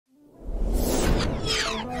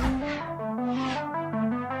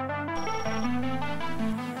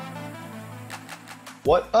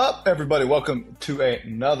What up, everybody? Welcome to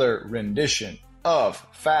another rendition of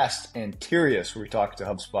Fast and Tierious, where we talk to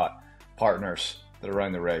HubSpot partners that are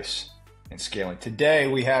running the race and scaling. Today,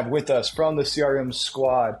 we have with us from the CRMS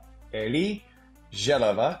Squad, Eli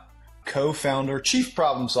Zheleva, co-founder, chief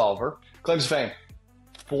problem solver, claims to fame,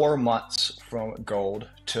 4 months from gold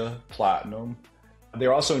to platinum.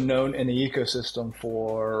 They're also known in the ecosystem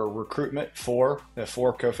for recruitment. The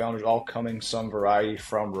four co-founders, all coming some variety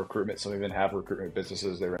from recruitment. Some even have recruitment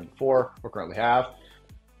businesses they run for or currently have.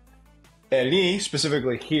 Eli,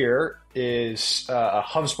 specifically here, is a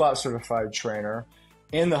HubSpot certified trainer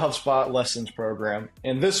in the HubSpot Lessons program.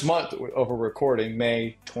 And this month, over recording,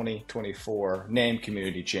 May 2024, named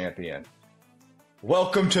Community Champion.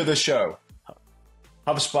 Welcome to the show,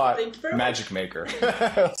 HubSpot Magic Maker.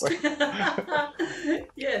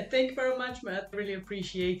 Yeah, thank you very much, Matt. Really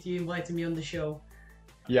appreciate you inviting me on the show.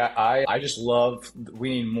 Yeah, I just love, we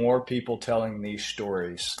need more people telling these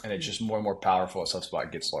stories, and it's just more and more powerful as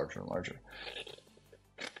HubSpot gets larger and larger.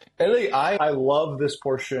 Eli, I love this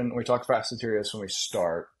portion. We talk Fast and Tierious when we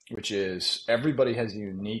start, which is everybody has a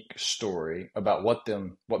unique story about what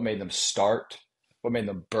made them start, what made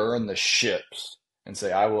them burn the ships and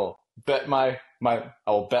say, I will bet I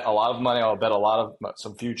will bet a lot of money, I'll bet a lot of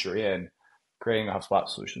some future in creating a HubSpot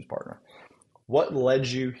solutions partner. What led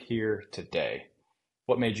you here today?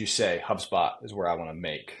 What made you say HubSpot is where I want to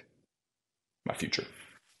make my future?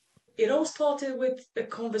 It all started with a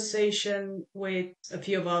conversation with a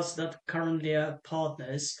few of us that currently are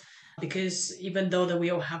partners, because even though that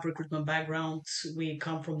we all have recruitment backgrounds, we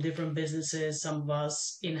come from different businesses, some of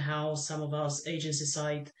us in-house, some of us agency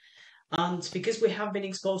side. And because we have been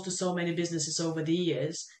exposed to so many businesses over the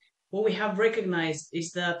years, what we have recognized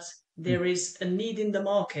is that there is a need in the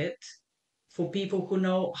market for people who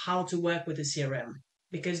know how to work with the CRM.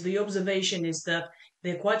 Because the observation is that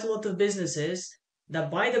there are quite a lot of businesses that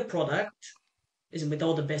buy the product, is with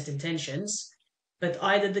all the best intentions, but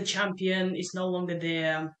either the champion is no longer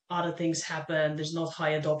there, other things happen, there's not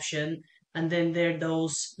high adoption, and then there are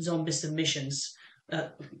those zombie subscriptions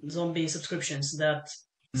that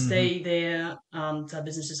stay there and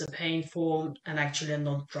businesses are paying for and actually are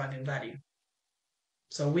not driving value.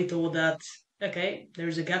 So we thought that, okay,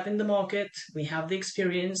 there's a gap in the market. We have the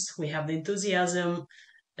experience. We have the enthusiasm.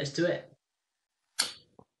 Let's do it.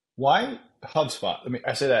 Why HubSpot? I mean,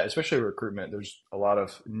 I say that, especially recruitment, there's a lot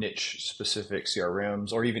of niche specific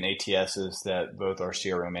CRMs or even ATSs that both are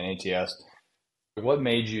CRM and ATS. What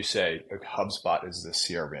made you say HubSpot is the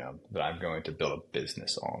CRM that I'm going to build a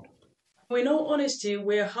business on? In all honesty,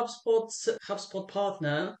 we're a HubSpot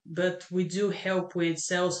partner, but we do help with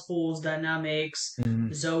Salesforce, Dynamics,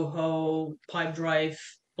 Zoho, Pipedrive.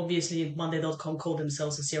 Obviously, Monday.com call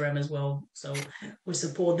themselves a CRM as well, so we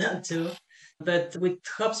support that too. But with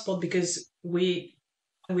HubSpot, because we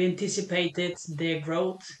anticipated their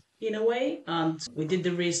growth in a way, and we did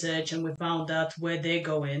the research and we found that where they're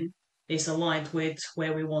going is aligned with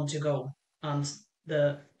where we want to go, and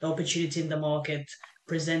the opportunity in the market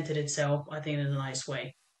presented itself, I think, in a nice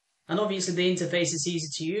way. And obviously the interface is easy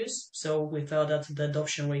to use, so we felt that the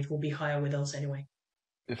adoption rate will be higher with us anyway.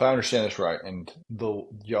 If I understand this right, and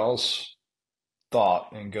y'all's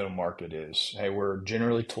thought and go-to-market is, hey, we're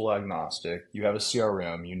generally tool agnostic. You have a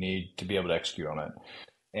CRM, you need to be able to execute on it.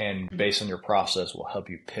 And based on your process, we'll help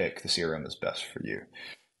you pick the CRM that's best for you.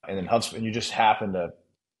 And then HubSpot, and you just happen to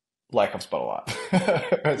like HubSpot a lot.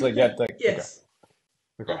 It's like, yeah, yes.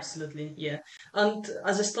 Okay. Absolutely, yeah. And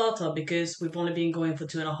as a startup, because we've only been going for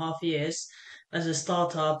 2.5 years, as a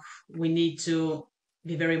startup, we need to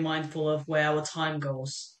be very mindful of where our time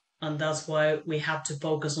goes. And that's why we have to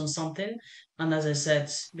focus on something. And as I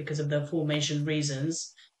said, because of the aforementioned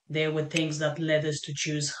reasons, there were things that led us to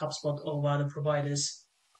choose HubSpot over other providers.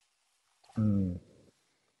 I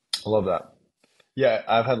love that. Yeah,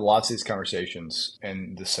 I've had lots of these conversations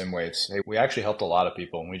in the same way. It's, hey, we actually helped a lot of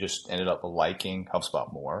people and we just ended up liking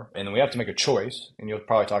HubSpot more. And then we have to make a choice. And you'll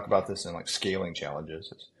probably talk about this in like scaling challenges.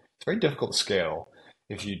 It's very difficult to scale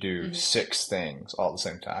if you do 6 things all at the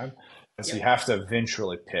same time. And so you have to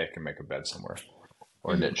eventually pick and make a bed somewhere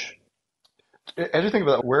or a niche. As you think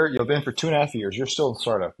about where you've been for 2.5 years, you're still in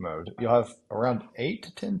startup mode. You'll have around 8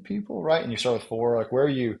 to 10 people, right? And you start with 4. Like, where are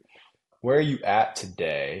you at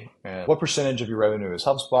today? And what percentage of your revenue is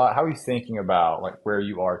HubSpot? How are you thinking about like where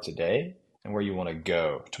you are today and where you want to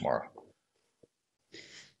go tomorrow?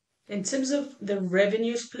 In terms of the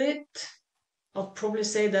revenue split, I'll probably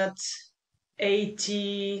say that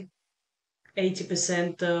 80%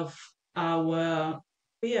 of our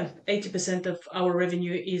 80% of our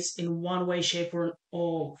revenue is in one way, shape,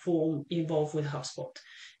 or form involved with HubSpot,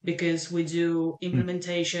 because we do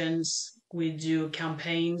implementations, we do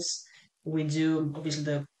campaigns, we do obviously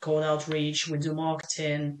the cold outreach, we do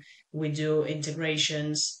marketing, we do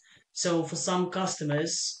integrations. So for some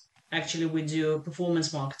customers, actually, we do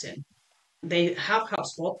performance marketing. They have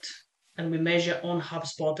HubSpot, and we measure on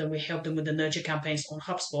HubSpot, and we help them with the nurture campaigns on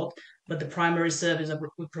HubSpot. But the primary service that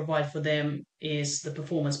we provide for them is the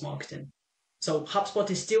performance marketing. So HubSpot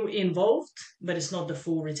is still involved, but it's not the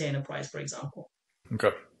full retainer price, for example.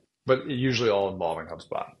 Okay. But usually all involving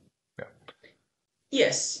HubSpot. Yeah.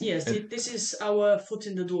 Yes. And This is our foot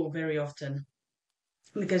in the door very often.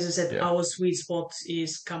 Because I said yeah. our sweet spot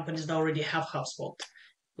is companies that already have HubSpot,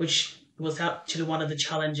 which was actually one of the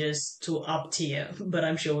challenges to up tier, but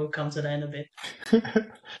I'm sure we'll come to that in a bit.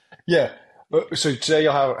 Yeah. So today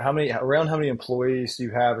you'll have how many employees do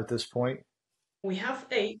you have at this point? We have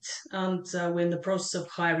 8, and we're in the process of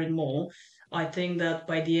hiring more. I think that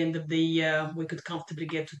by the end of the year, we could comfortably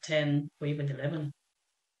get to 10 or even 11.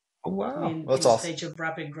 Oh, wow. We're That's in a awesome. stage of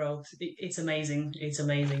rapid growth. It's amazing. It's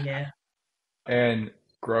amazing, yeah. And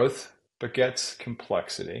growth begets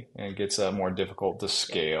complexity and it gets more difficult to Yeah.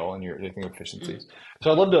 scale and you're thinking efficiencies. Mm,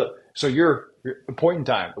 So I'd love to, so you're a point in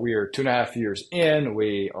time. We are 2.5 years in.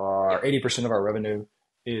 We are yeah. 80% of our revenue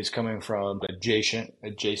is coming from adjacent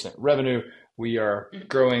revenue. We are Mm,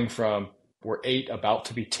 growing from, we're 8, about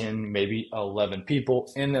to be 10, maybe 11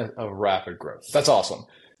 people in a rapid growth. That's awesome.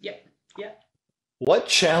 yeah. Yeah. What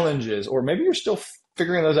challenges, or maybe you're still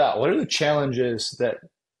figuring those out, what are the challenges that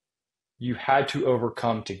you had to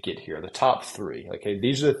overcome to get here? The top 3. Like, hey,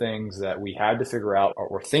 these are the things that we had to figure out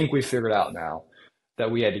or think we figured out now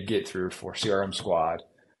that we had to get through for CRM Squad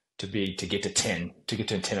to get to 10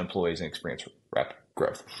 employees and experience rapid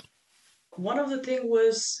growth. One of the thing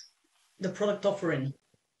was the product offering.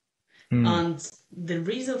 Hmm. And the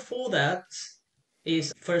reason for that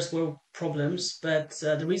is first world problems, but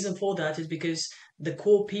the reason for that is because the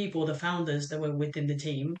core people, the founders that were within the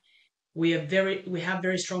team, we have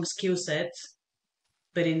very strong skill sets,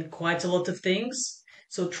 but in quite a lot of things.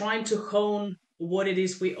 So trying to hone what it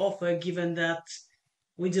is we offer, given that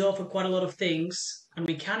we do offer quite a lot of things and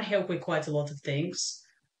we can help with quite a lot of things,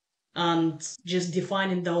 and just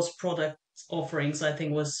defining those product offerings, I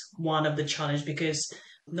think, was one of the challenge, because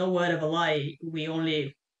no word of a lie, we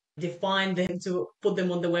only defined them to put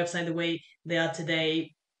them on the website the way they are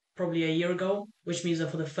today probably a year ago, which means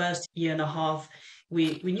that for the first year and a half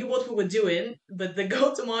we knew what we were doing, but the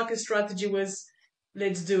go-to-market strategy was,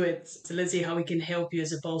 let's do it, so let's see how we can help you,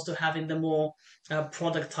 as opposed to having the more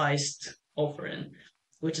productized offering,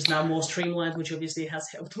 which is now more streamlined, which obviously has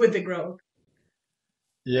helped with the growth.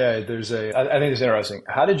 Yeah, I think it's interesting.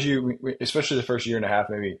 How did you, especially the first year and a half,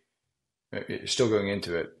 maybe still going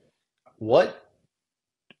into it, what,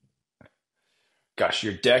 gosh,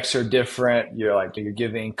 your decks are different. You're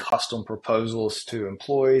giving custom proposals to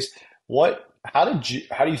employees. How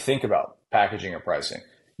do you think about packaging and pricing?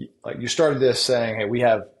 Like you started this saying, hey, we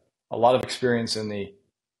have a lot of experience in the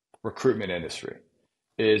recruitment industry.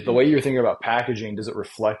 Is the way you're thinking about packaging, does it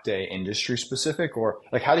reflect a industry specific, or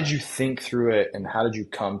like how did you think through it and how did you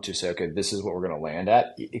come to say, okay, this is what we're going to land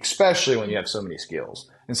at, especially when you have so many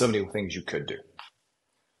skills and so many things you could do?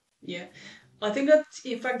 Yeah, I think that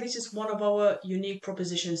in fact this is one of our unique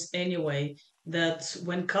propositions anyway. That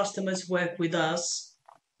when customers work with us,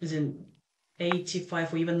 as in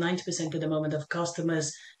 85 or even 90% at the moment of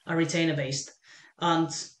customers are retainer based. And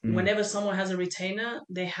Mm, whenever someone has a retainer,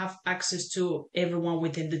 they have access to everyone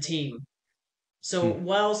within the team. So mm,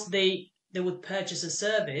 whilst they would purchase a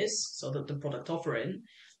service, so that the product offering,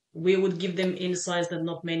 we would give them insights that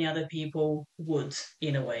not many other people would,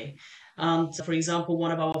 in a way. And for example,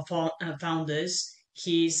 one of our founders,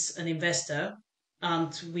 he's an investor,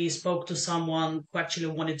 and we spoke to someone who actually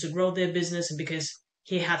wanted to grow their business, and because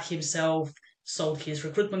he had himself sold his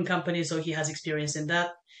recruitment company, so he has experience in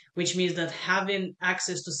that, which means that having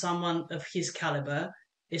access to someone of his caliber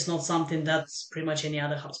is not something that pretty much any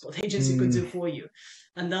other HubSpot agency could mm, do for you.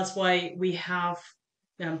 And that's why we have,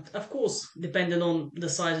 of course, depending on the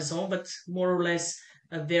size and so on, but more or less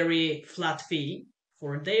a very flat fee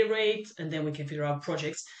for a day rate, and then we can figure out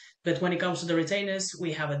projects. But when it comes to the retainers,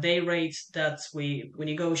 we have a day rate that we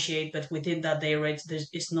negotiate, but within that day rate,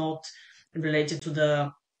 it's not related to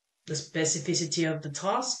the specificity of the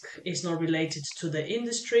task. It's not related to the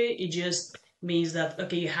industry. It just means that,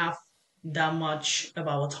 okay, you have that much of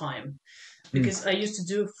our time. mm. Because I used to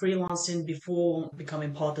do freelancing before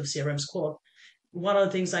becoming part of CRM Squad. One of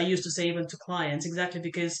the things I used to say even to clients, exactly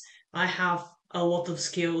because I have a lot of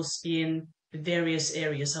skills in various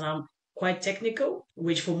areas and I'm quite technical,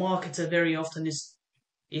 which for marketer very often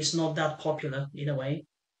is not that popular in a way,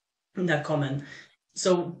 that common.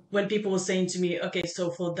 So when people were saying to me, okay,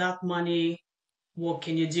 so for that money, what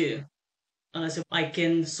can you do? And I said, I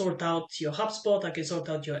can sort out your HubSpot, I can sort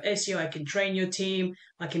out your SEO, I can train your team,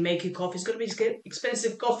 I can make you coffee. It's going to be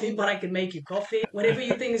expensive coffee, but I can make you coffee. Whatever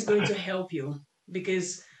you think is going to help you.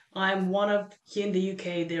 Because I'm one of, here in the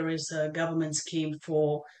UK, there is a government scheme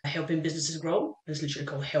for helping businesses grow. It's literally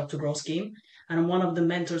called Help to Grow scheme. And I'm one of the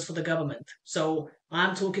mentors for the government. So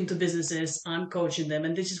I'm talking to businesses, I'm coaching them.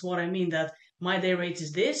 And this is what I mean that my day rate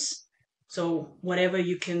is this. So whatever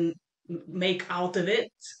you can make out of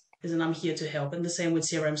it, is, and I'm here to help. And the same with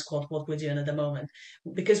CRM Squad, what we're doing at the moment,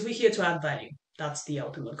 because we're here to add value. That's the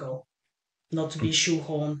ultimate goal, not to be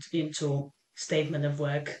shoehorned into statement of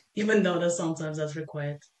work, even though that sometimes that's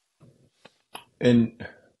required. And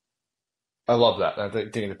I love that. I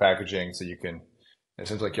think taking the packaging so you can, it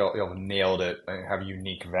seems like y'all nailed it and have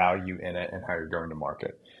unique value in it and how you're going to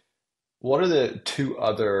market. What are the two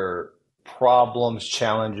other problems,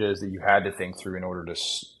 challenges that you had to think through in order to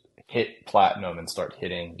hit platinum and start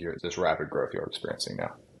hitting this rapid growth you're experiencing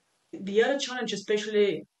now? The other challenge,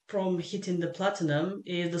 especially from hitting the platinum,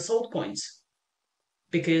 is the sold points,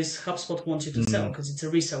 because HubSpot wants you to sell Mm, because it's a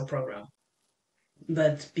resale program.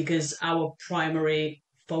 But because our primary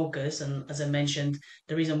focus, and as I mentioned,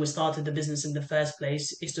 the reason we started the business in the first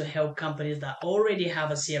place is to help companies that already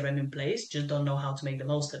have a CRM in place, just don't know how to make the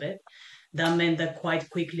most of it. That meant that quite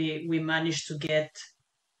quickly we managed to get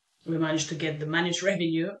the managed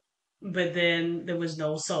revenue, but then there was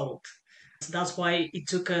no sold. So that's why it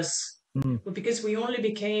took us, mm. well, because we only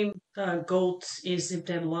became gold in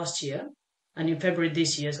September last year, and in February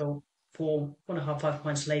this year, so 4.5, 5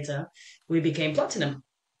 months later, we became platinum.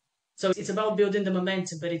 So it's about building the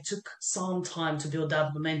momentum, but it took some time to build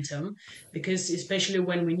that momentum, because especially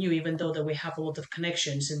when we knew, even though that we have a lot of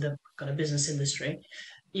connections in the kind of business industry,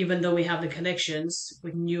 even though we have the connections,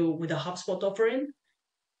 we knew with the HubSpot offering,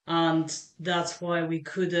 and that's why we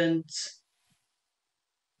couldn't,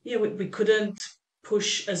 yeah, we couldn't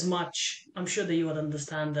push as much. I'm sure that you would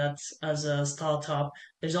understand that as a startup,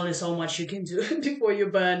 there's only so much you can do before you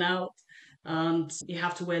burn out, and you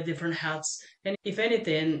have to wear different hats. And if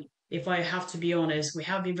anything, if I have to be honest, we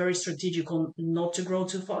have been very strategic on not to grow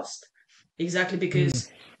too fast, exactly Mm. because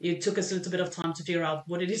it took us a little bit of time to figure out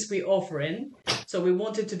what it is we're offering. So we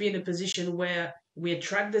wanted to be in a position where we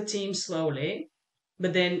attract the team slowly,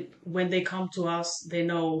 but then when they come to us, they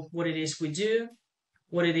know what it is we do,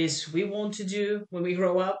 what it is we want to do when we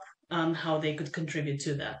grow up, and how they could contribute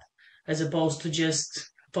to that, as opposed to just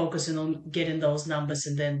focusing on getting those numbers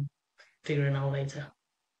and then figuring out later.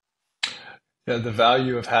 Yeah, the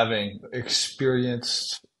value of having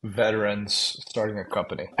experienced veterans starting a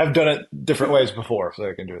company. I've done it different ways before, so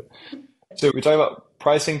I can do it. So we talk about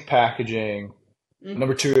pricing, packaging. Mm,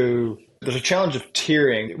 Number two, there's a challenge of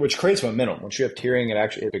tiering, which creates momentum. Once you have tiering,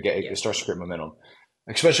 it yeah, starts to create momentum.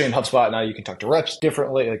 Especially in HubSpot, now you can talk to reps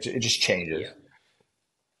differently. Like it just changes. yeah.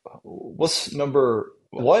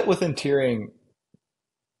 What within tiering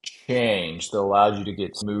changed that allowed you to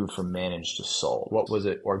get moved from managed to sold? What was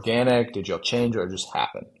it? Organic? Did y'all change or it just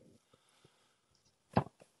happen?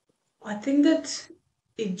 I think that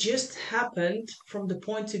it just happened from the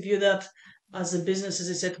point of view that as a business, as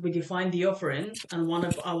I said, we define the offering, and one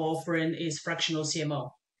of our offering is fractional CMO.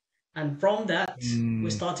 And from that, we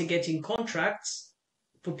Mm, started getting contracts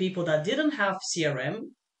for people that didn't have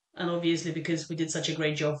CRM. And obviously, because we did such a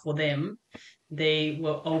great job for them, they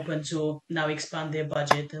were open to now expand their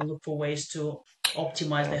budget and look for ways to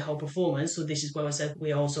optimize their whole performance. So this is where I said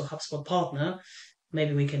we are also HubSpot partner.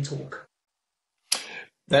 Maybe we can talk.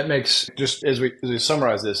 that makes just as we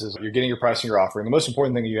summarize this is you're getting your pricing, you're offering. The most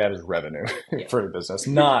important thing you have is revenue Yeah. for a business,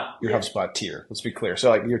 not your Yeah. HubSpot tier. Let's be clear. So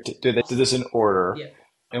like did this in order. Yeah.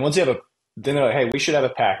 And once you have then they're like, hey, we should have a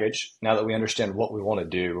package now that we understand what we want to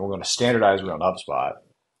do. We're going to standardize around HubSpot.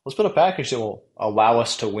 Let's put a package that will allow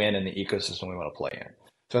us to win in the ecosystem we want to play in.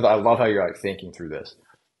 So I love how you're like thinking through this.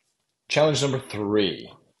 Challenge number three.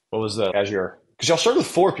 What was because y'all started with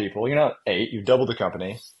 4 people, you're not 8, you've doubled the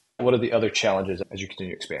company. What are the other challenges as you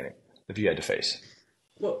continue expanding that you had to face?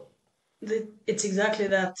 Well, it's exactly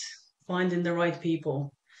that, finding the right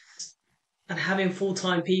people and having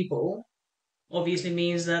full-time people obviously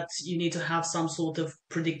means that you need to have some sort of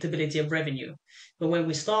predictability of revenue. But when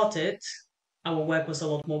we started, our work was a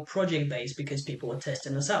lot more project based because people were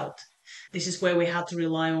testing us out. This is where we had to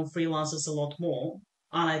rely on freelancers a lot more.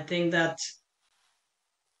 And I think that,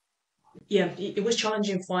 yeah, it was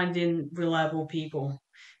challenging finding reliable people,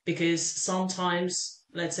 because sometimes,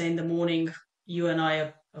 let's say in the morning, you and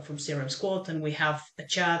I are from CRM Squad and we have a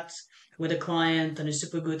chat with a client and it's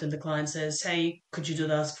super good. And the client says, hey, could you do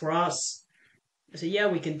that for us? I said, yeah,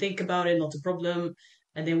 we can think about it, not a problem.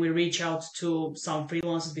 And then we reach out to some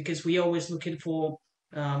freelancers because we always looking for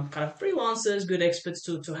kind of freelancers, good experts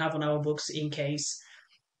to have on our books in case.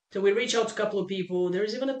 So we reach out to a couple of people. There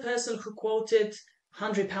is even a person who quoted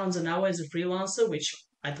 £100 an hour as a freelancer, which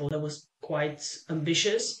I thought that was quite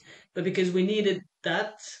ambitious. But because we needed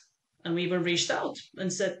that, and we even reached out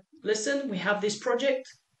and said, listen, we have this project.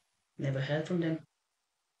 Never heard from them.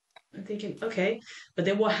 I'm thinking, okay. But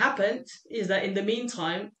then what happened is that in the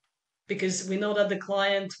meantime, because we know that the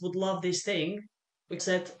client would love this thing, we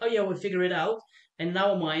said, oh yeah, we'll figure it out. And in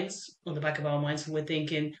our minds, on the back of our minds, we're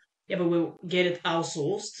thinking, yeah, but we'll get it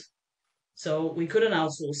outsourced. So we couldn't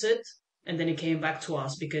outsource it. And then it came back to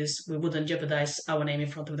us because we wouldn't jeopardize our name in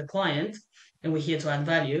front of the client. And we're here to add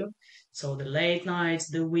value. So the late nights,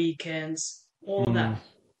 the weekends, all of that.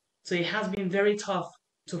 So it has been very tough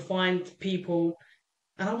to find people.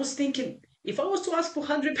 And I was thinking, if I was to ask for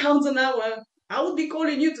 £100 an hour, I would be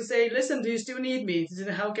calling you to say, listen, do you still need me?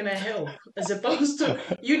 How can I help? As opposed to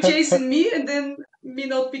you chasing me and then me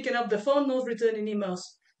not picking up the phone, not returning emails.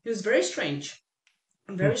 It was very strange.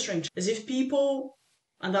 Very strange. As if people,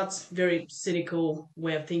 and that's very cynical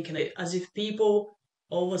way of thinking it, as if people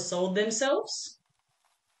oversold themselves.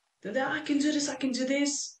 Then I can do this, I can do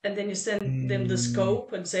this. And then you send them the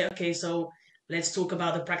scope and say, okay, so let's talk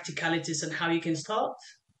about the practicalities and how you can start.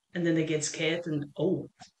 And then they get scared and, oh,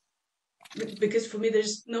 because for me,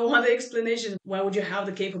 there's no other explanation. Why would you have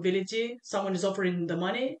the capability? Someone is offering the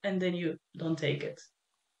money and then you don't take it.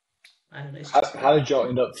 I don't know. It's just How did y'all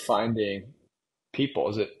end up finding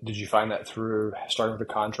people? Did you find that through starting with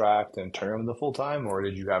a contract and turning them to full time, or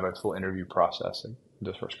did you have a full interview process in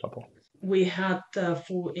the first couple? We had a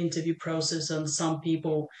full interview process, and some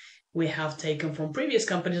people we have taken from previous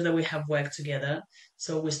companies that we have worked together.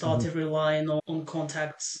 So we started relying on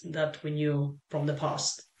contacts that we knew from the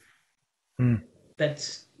past.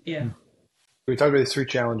 But yeah, We talked about these three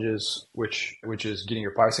challenges, which is getting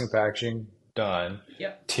your pricing and packaging done,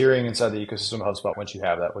 yeah, tiering inside the ecosystem of HubSpot once you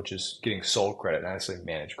have that, which is getting sold credit, not necessarily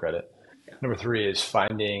managed credit. yeah. Number three is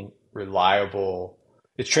finding reliable.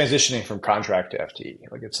 It's transitioning from contract to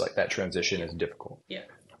FTE. Like it's like that transition is difficult. Yeah.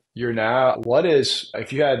 You're now, what is,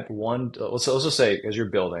 if you had one, let's just say as you're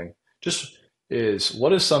building,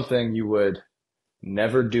 what is something you would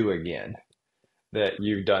never do again that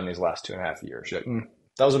you've done these last 2.5 years? You're like,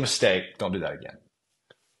 that was a mistake. Don't do that again.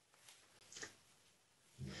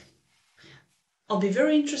 I'll be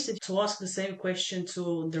very interested to ask the same question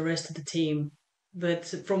to the rest of the team. But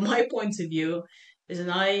from my point of view,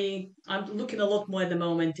 I'm looking a lot more at the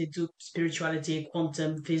moment into spirituality,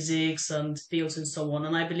 quantum physics, and fields and so on.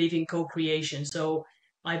 And I believe in co-creation. So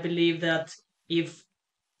I believe that if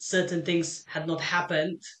certain things had not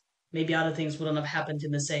happened, maybe other things wouldn't have happened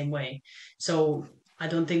in the same way. So I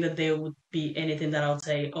don't think that there would be anything that I would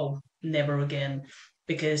say, oh, never again,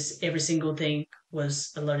 because every single thing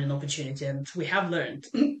was a learning opportunity, and we have learned.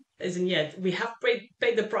 As in yet, we have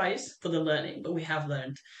paid the price for the learning, but we have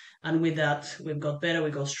learned, and with that, we've got better, we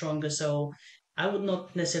got stronger. So I would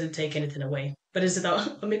not necessarily take anything away. But is it?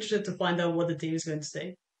 I'm interested to find out what the team is going to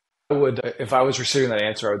say. If I was receiving that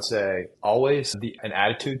answer, I would say always an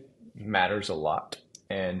attitude matters a lot.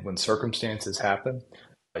 And when circumstances happen,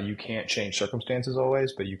 you can't change circumstances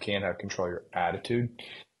always, but you can have control your attitude,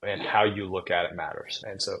 and how you look at it matters.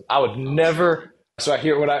 And so I would never, so I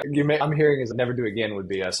hear I'm hearing is never do again would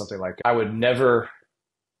be something like I would never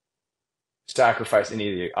sacrifice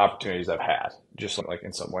any of the opportunities I've had, just like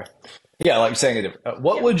in some way. Yeah, like saying it.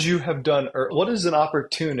 What would you have done, or what is an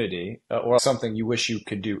opportunity or something you wish you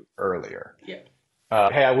could do earlier? Yeah.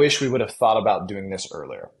 Hey, I wish we would have thought about doing this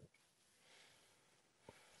earlier.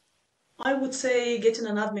 I would say getting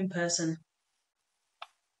an admin person.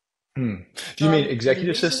 Do you mean The executive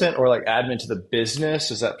reason, assistant or like admin to the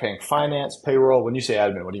business? Is that paying finance, payroll? When you say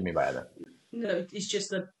admin, what do you mean by admin? no, it's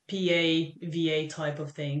just a PA, VA type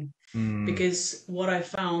of thing. Mm, Because what I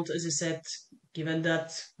found, as I said, given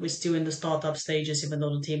that we're still in the startup stages, even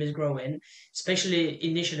though the team is growing, especially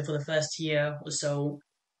initially for the first year or so,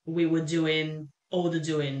 we were doing all the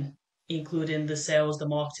doing, including the sales, the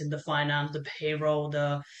marketing, the finance, the payroll,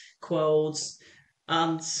 the quotes.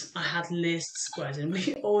 And I had lists, quite, and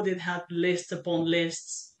we all did have lists upon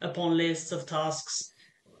lists of tasks.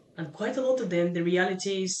 And quite a lot of them, the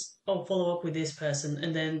reality is, oh, follow up with this person,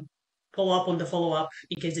 and then follow up on the follow up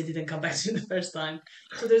in case they didn't come back to you the first time.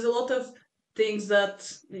 So there's a lot of things that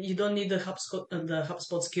you don't need the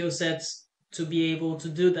HubSpot skill sets to be able to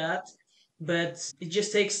do that. But it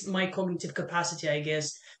just takes my cognitive capacity, I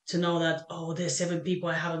guess, to know that, oh, there's 7 people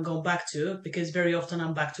I haven't gone back to, because very often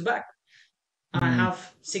I'm back to back. I mm,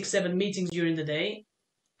 have 6, 7 meetings during the day,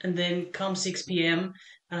 And then come 6 p.m.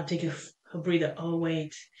 and I take a breather. Oh,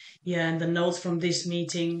 wait. Yeah. And the notes from this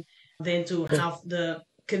meeting, then to have the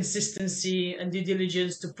consistency and due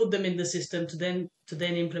diligence to put them in the system to then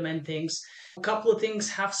implement things. A couple of things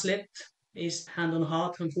have slipped, is hand on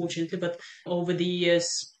heart, unfortunately, but over the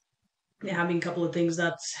years, there have been a couple of things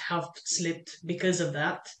that have slipped because of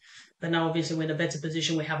that. But now, obviously, we're in a better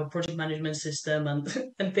position. We have a project management system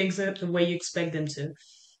and and things are the way you expect them to.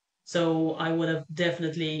 So I would have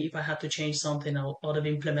definitely, if I had to change something, I would have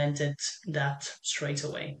implemented that straight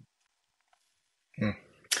away. Mm.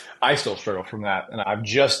 I still struggle from that. And I've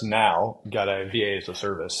just now got a VA as a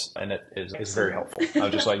service, and is very helpful.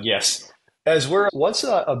 I'm just like, yes. What's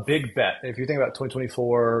a big bet? If you think about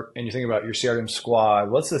 2024 and you think about your CRM squad,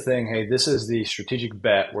 what's the thing? Hey, this is the strategic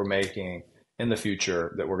bet we're making in the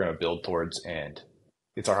future that we're going to build towards, and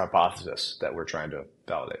it's our hypothesis that we're trying to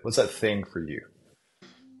validate. What's that thing for you?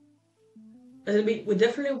 We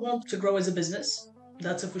definitely want to grow as a business.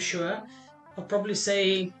 That's for sure. I'll probably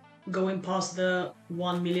say going past the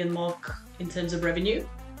 1 million mark in terms of revenue.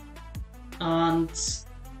 And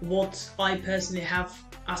what I personally have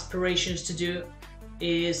aspirations to do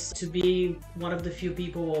is to be one of the few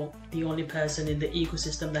people, or the only person in the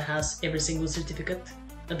ecosystem that has every single certificate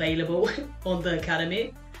available on the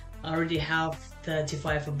academy. I already have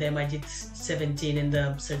 35 of them. I did 17 in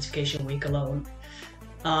the certification week alone.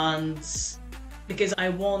 And because I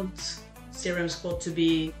want CRMSquad to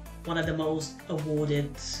be one of the most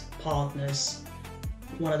awarded partners,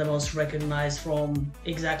 one of the most recognized from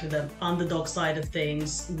exactly the underdog side of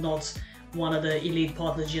things, not one of the elite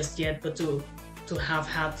partners just yet, but to have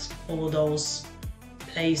had all those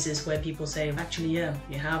places where people say, actually, yeah,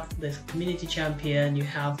 you have the community champion, you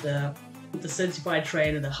have the certified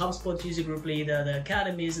trainer, the HubSpot user group leader, the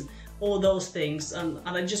academies, and all those things. And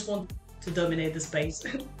I just want to dominate the space.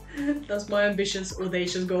 That's my ambitious,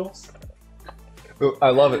 audacious goals. I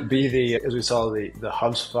love it. As we saw, the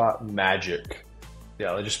HubSpot magic. Yeah,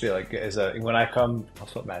 it'll just be like, when I come,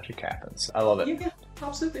 HubSpot magic happens. I love it. Yeah,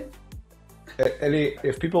 absolutely. Eddie,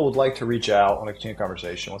 if people would like to reach out on a continued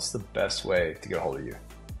conversation, what's the best way to get a hold of you?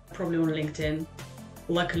 Probably on LinkedIn.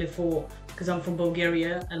 Luckily because I'm from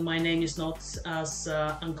Bulgaria and my name is not as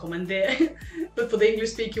uncommon there. But for the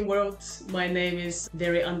English-speaking world, my name is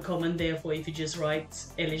very uncommon. Therefore, if you just write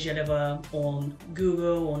Eli Zheleva on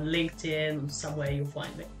Google, on LinkedIn, somewhere you'll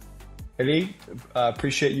find me. Eddie,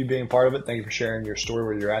 appreciate you being part of it. Thank you for sharing your story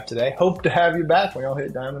where you're at today. Hope to have you back when y'all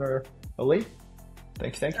hit Diamond or Elite.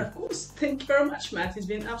 Thank you. Of course. Thank you very much, Matt. It's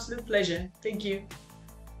been an absolute pleasure. Thank you.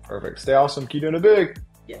 Perfect. Stay awesome. Keep doing it big.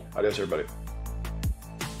 Yeah. Adios, everybody.